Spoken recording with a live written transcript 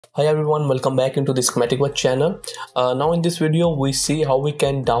Hi everyone, welcome back into the schematic web channel. Now in this video we see how we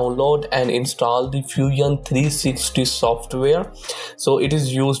can download and install the Fusion 360 software. So it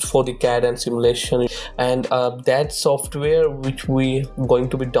is used for the CAD and simulation, and that software which we going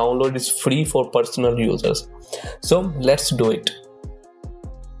to be download is free for personal users. So let's do it.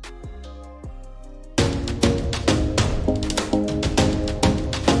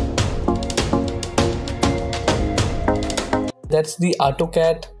 That's the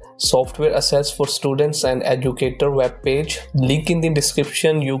AutoCAD software access for students and educator web page. Link in the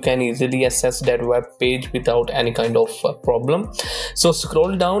description. You can easily access that web page without any kind of problem. So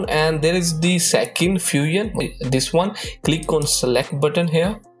scroll down and there is the second Fusion, this one. Click on select button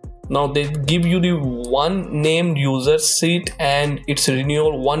here. Now they give you the one named user seat and its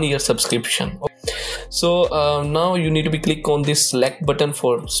renewal 1 year subscription. So now you need to be click on this select button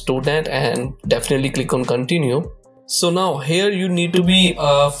for student and definitely click on continue. So now here you need to be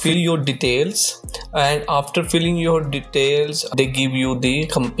fill your details, and after filling your details they give you the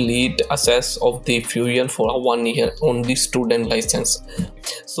complete access of the Fusion for 1 year on the student license.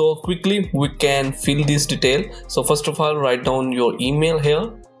 So quickly we can fill this detail. So first of all, write down your email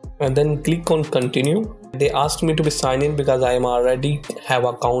here and then click on continue. They asked me to be signed in because I am already have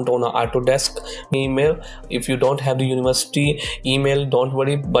account on a Autodesk email. If you don't have the university email, don't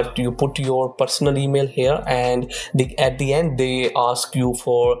worry, but you put your personal email here, and at the end they ask you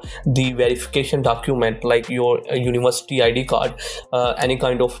for the verification document like your university ID card, any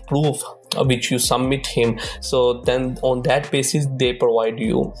kind of proof which you submit him. So then on that basis they provide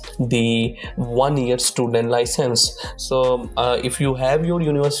you the 1 year student license. So if you have your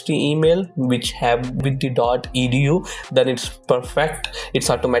university email which have with the .edu, then it's perfect, it's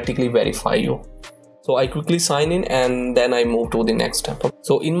automatically verify you. So I quickly sign in and then I move to the next step.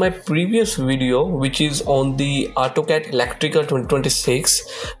 So in my previous video, which is on the AutoCAD Electrical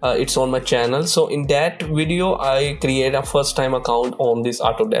 2026, it's on my channel. So in that video I create a first time account on this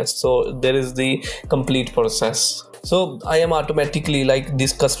Autodesk. So there is the complete process. So I am automatically like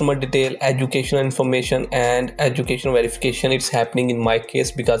this customer detail, educational information and education verification. It's happening in my case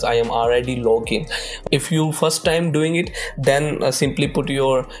because I am already logged in. If you first time doing it, then simply put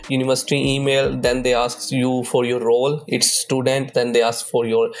your university email, then they ask you for your role, it's student, then they ask for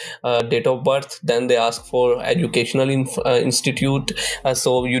your date of birth, then they ask for educational institute.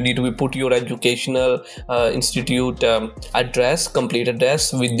 So you need to put your educational institute address, complete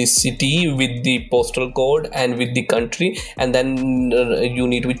address with the city, with the postal code and with the country, and then you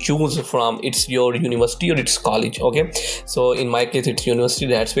need to choose from it's your university or it's college. Okay, so in my case it's university,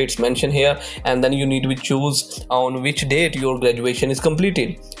 that's why it's mentioned here. And then you need to choose on which date your graduation is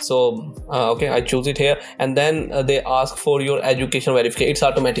completed. So okay, I choose it here, and then they ask for your education verification. It's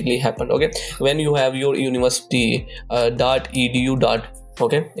automatically happened. Okay, when you have your university .edu.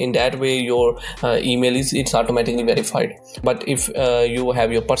 Okay, in that way your email it's automatically verified. But if you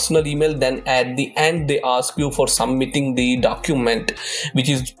have your personal email, then at the end they ask you for submitting the document which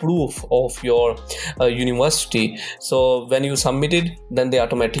is proof of your university. So when you submit it, then they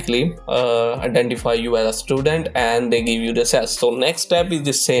automatically identify you as a student and they give you the access. So next step is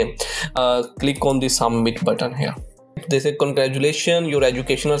the same. Click on the submit button here. They say congratulations, your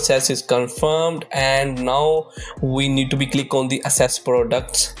educational access is confirmed, and now we need to be click on the access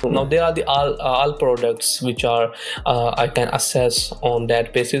products. Now there are the all products which are I can access on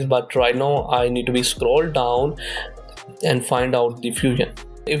that basis, but right now I need to be scroll down and find out the Fusion.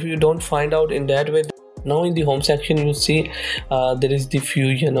 If you don't find out in that way, now in the home section you see there is the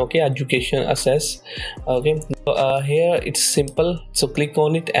Fusion. Okay, education access. Okay, so here it's simple, so click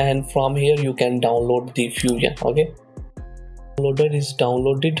on it and from here you can download the Fusion. Okay, downloader is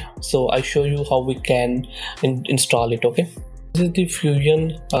downloaded, so I show you how we can install it. Okay, this is the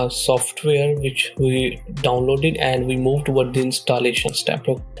Fusion software which we downloaded, and we move toward the installation step.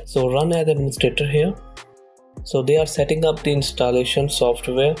 Okay, so run as administrator here. So they are setting up the installation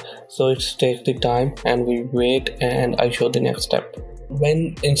software, so it takes the time and we wait, and I show the next step.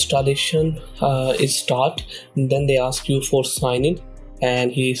 When installation is start, then they ask you for sign in,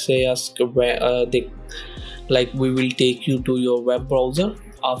 and he say ask where like we will take you to your web browser.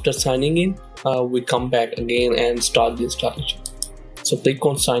 After signing in, we come back again and start the installation. So click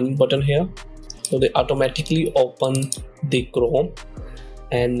on sign in button here. So they automatically open the Chrome,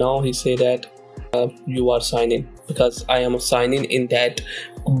 and now he say that you are signed in, because I am signing in that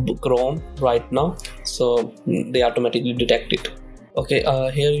Chrome right now, so they automatically detect it. Okay,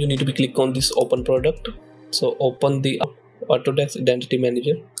 here you need to be click on this open product. So open the Autodesk Identity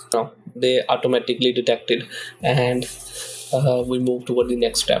Manager. Now they automatically detected, and we move toward the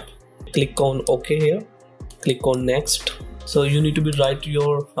next step. Click on OK here, click on next. So you need to be write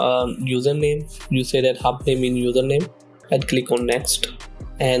your username. You say that hub name in username and click on next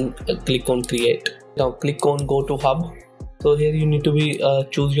and click on create. Now click on go to hub. So here you need to be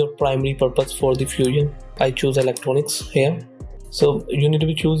choose your primary purpose for the Fusion. I choose electronics here. So you need to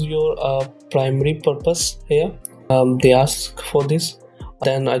be choose your primary purpose here. They ask for this.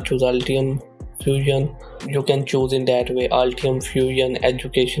 Then I choose Altium Fusion. You can choose in that way Altium Fusion,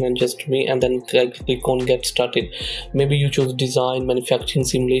 Education, and just me, and then click on get started. Maybe you choose design, manufacturing,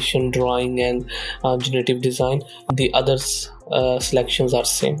 simulation, drawing, and generative design. The others selections are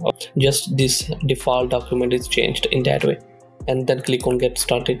same. Just this default document is changed in that way, and then click on get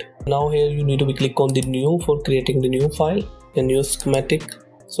started. Now here you need to be click on the new for creating the new file, a new schematic.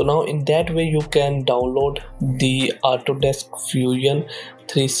 So now in that way you can download the Autodesk Fusion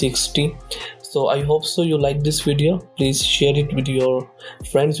 360. So I hope so you like this video. Please share it with your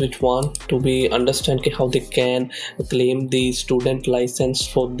friends which want to be understand how they can claim the student license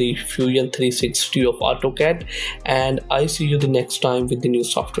for the Fusion 360 of AutoCAD, and I see you the next time with the new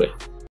software.